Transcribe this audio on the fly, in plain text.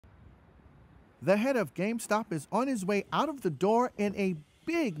The head of GameStop is on his way out of the door in a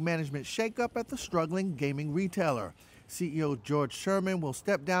big management shakeup at the struggling gaming retailer. CEO George Sherman will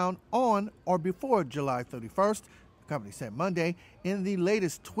step down on or before July 31st, the company said Monday, in the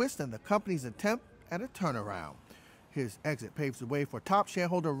latest twist in the company's attempt at a turnaround. His exit paves the way for top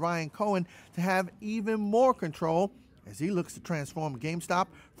shareholder Ryan Cohen to have even more control as he looks to transform GameStop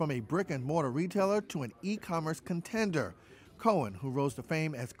from a brick-and-mortar retailer to an e-commerce contender. Cohen, who rose to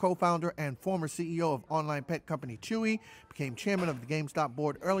fame as co-founder and former CEO of online pet company Chewy, became chairman of the GameStop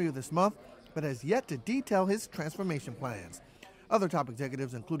board earlier this month, but has yet to detail his transformation plans. Other top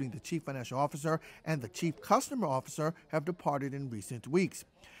executives, including the chief financial officer and the chief customer officer, have departed in recent weeks.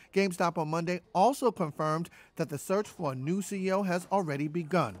 GameStop on Monday also confirmed that the search for a new CEO has already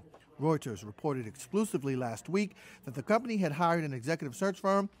begun. Reuters reported exclusively last week that the company had hired an executive search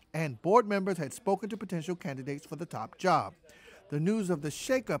firm and board members had spoken to potential candidates for the top job. The news of the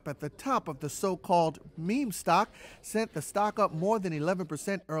shakeup at the top of the so-called meme stock sent the stock up more than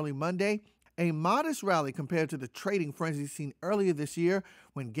 11% early Monday, a modest rally compared to the trading frenzy seen earlier this year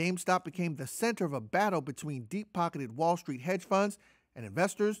when GameStop became the center of a battle between deep-pocketed Wall Street hedge funds and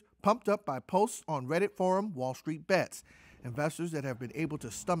investors, pumped up by posts on Reddit forum Wall Street Bets. Investors that have been able to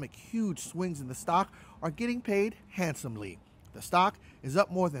stomach huge swings in the stock are getting paid handsomely. The stock is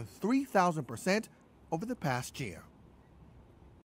up more than 3,000% over the past year.